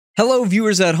Hello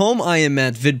viewers at home, I am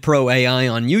at VidPro AI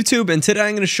on YouTube, and today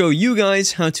I'm going to show you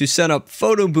guys how to set up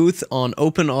Photo Booth on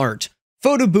OpenArt.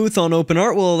 Photo Booth on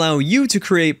OpenArt will allow you to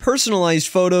create personalized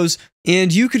photos,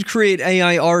 and you could create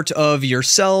AI art of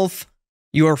yourself,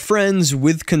 your friends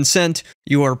with consent,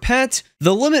 your pet.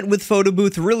 The limit with Photo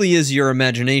Booth really is your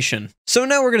imagination. So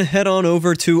now we're going to head on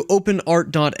over to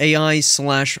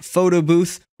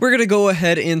openart.ai/photobooth. We're going to go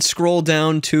ahead and scroll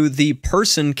down to the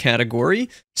person category.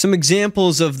 Some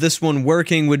examples of this one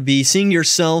working would be seeing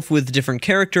yourself with different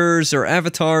characters or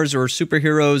avatars or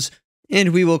superheroes, and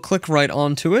we will click right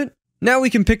onto it. Now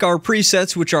we can pick our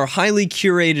presets, which are highly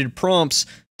curated prompts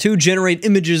to generate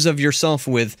images of yourself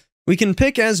with. We can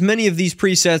pick as many of these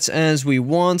presets as we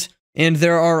want, and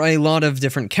there are a lot of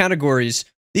different categories.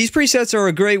 These presets are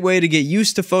a great way to get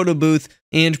used to Photo Booth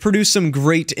and produce some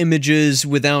great images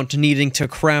without needing to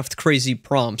craft crazy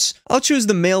prompts. I'll choose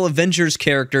the male Avengers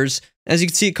characters. As you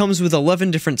can see, it comes with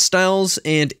 11 different styles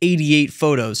and 88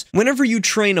 photos. Whenever you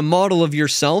train a model of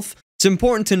yourself, it's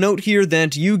important to note here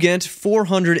that you get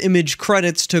 400 image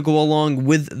credits to go along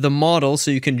with the model,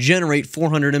 so you can generate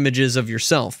 400 images of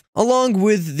yourself, along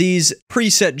with these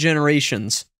preset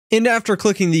generations. And after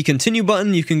clicking the continue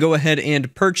button, you can go ahead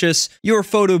and purchase your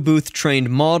Photo Booth trained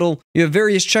model. You have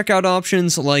various checkout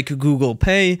options like Google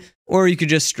Pay, or you could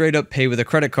just straight up pay with a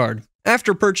credit card.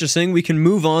 After purchasing, we can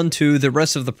move on to the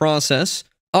rest of the process.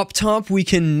 Up top, we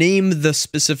can name the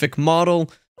specific model.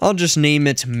 I'll just name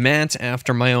it Matt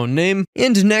after my own name.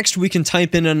 And next, we can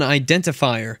type in an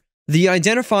identifier. The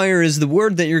identifier is the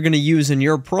word that you're going to use in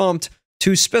your prompt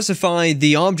to specify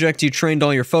the object you trained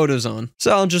all your photos on.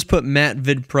 So I'll just put Matt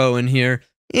VidPro in here.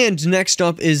 And next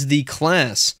up is the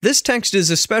class. This text is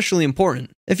especially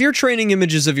important. If you're training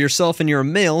images of yourself and you're a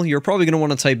male, you're probably going to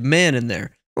want to type man in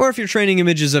there. Or if you're training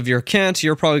images of your cat,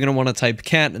 you're probably going to want to type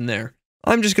cat in there.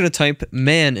 I'm just going to type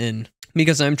man in,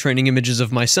 because I'm training images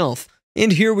of myself.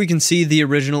 And here we can see the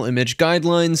original image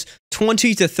guidelines.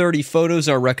 20 to 30 photos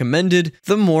are recommended.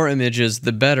 The more images,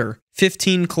 the better.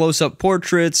 15 close-up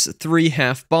portraits, 3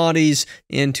 half bodies,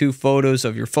 and 2 photos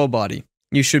of your full body.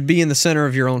 You should be in the center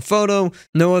of your own photo,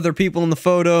 no other people in the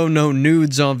photo, no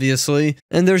nudes obviously,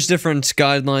 and there's different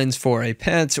guidelines for a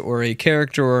pet or a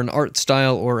character or an art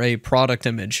style or a product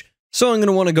image. So I'm going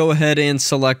to want to go ahead and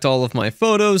select all of my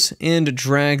photos and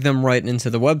drag them right into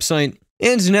the website.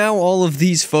 And now all of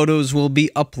these photos will be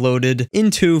uploaded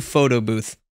into Photo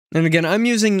Booth. And again, I'm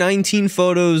using 19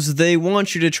 photos. They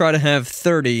want you to try to have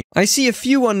 30. I see a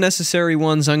few unnecessary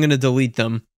ones. I'm going to delete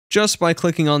them just by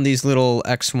clicking on these little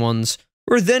X ones.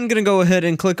 We're then going to go ahead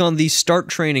and click on the Start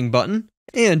Training button.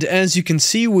 And as you can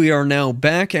see, we are now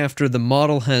back after the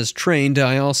model has trained.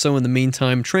 I also, in the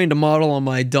meantime, trained a model on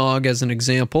my dog as an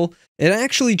example. It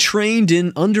actually trained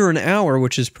in under an hour,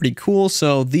 which is pretty cool,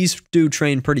 so these do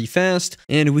train pretty fast.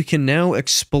 And we can now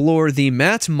explore the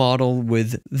Matt model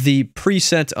with the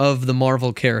preset of the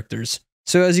Marvel characters.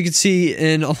 So as you can see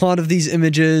in a lot of these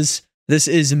images, this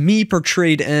is me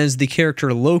portrayed as the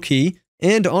character Loki.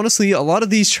 And honestly, a lot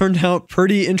of these turned out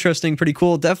pretty interesting, pretty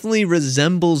cool. Definitely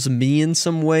resembles me in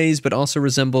some ways, but also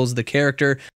resembles the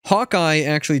character. Hawkeye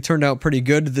actually turned out pretty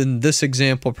good in this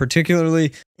example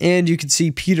particularly. And you can see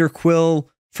Peter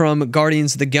Quill from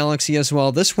Guardians of the Galaxy as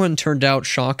well. This one turned out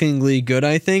shockingly good,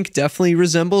 I think. Definitely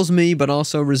resembles me, but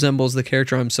also resembles the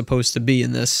character I'm supposed to be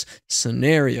in this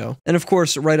scenario. And of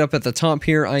course, right up at the top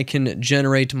here, I can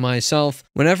generate myself.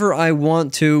 Whenever I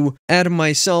want to add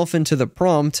myself into the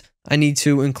prompt, I need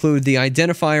to include the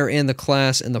identifier and the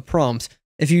class in the prompt.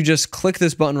 If you just click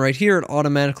this button right here, it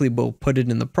automatically will put it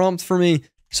in the prompt for me.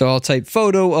 So I'll type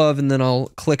photo of, and then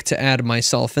I'll click to add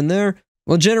myself in there.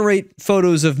 We'll generate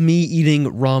photos of me eating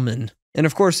ramen. And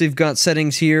of course, we've got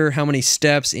settings here, how many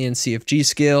steps and CFG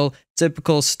scale,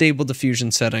 typical stable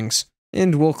diffusion settings.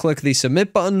 And we'll click the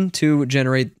submit button to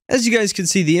generate. As you guys can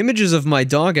see, the images of my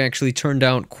dog actually turned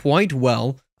out quite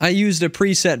well. I used a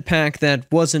preset pack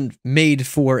that wasn't made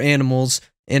for animals,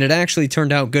 and it actually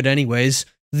turned out good anyways.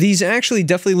 These actually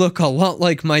definitely look a lot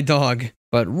like my dog,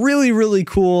 but really, really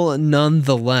cool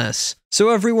nonetheless. So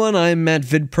everyone, I'm at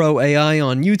VidPro AI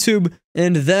on YouTube,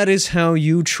 and that is how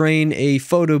you train a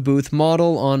Photo Booth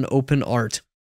model on OpenArt.